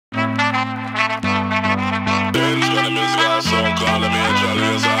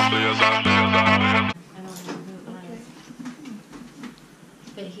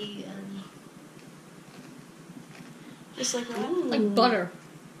But he, just like that? Ooh. Like butter.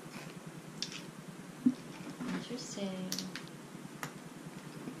 Interesting.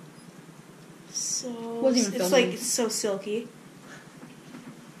 So Wasn't even it's filming. like it's so silky.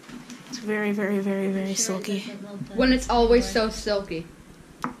 It's very, very, very, very silky. When it's always so silky.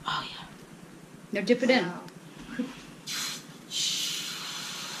 Oh yeah. Now dip it in. Wow.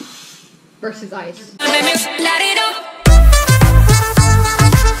 Versus ice.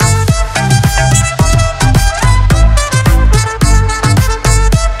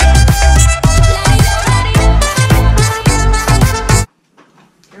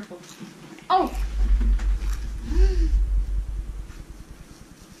 Careful. Oh!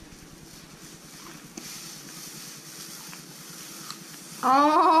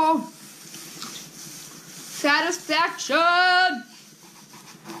 Oh! Satisfaction!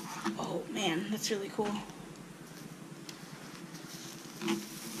 Oh man, that's really cool.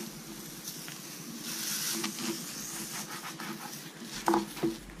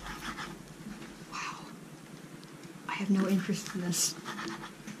 Wow. I have no interest in this.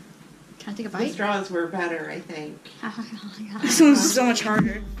 Can I take a The bite? straws were better, I think. This one's so much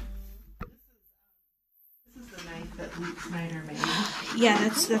harder. This is the knife that Luke Snyder made. Yeah,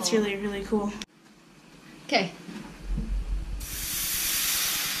 that's really, really cool. Okay.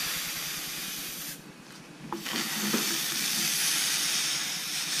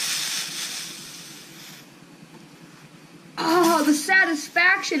 Oh, the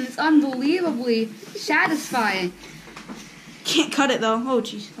satisfaction is unbelievably satisfying. Can't cut it though. Oh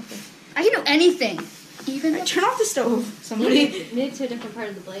jeez. Okay. I can do anything. Even Right, turn off the stove. Somebody. Move it to a different part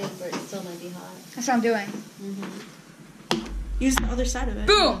of the blade where it still might be hot. That's what I'm doing. Use the other side of it.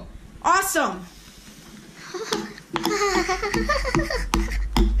 Boom! Awesome.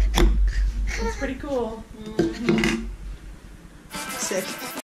 It's pretty cool. Sick.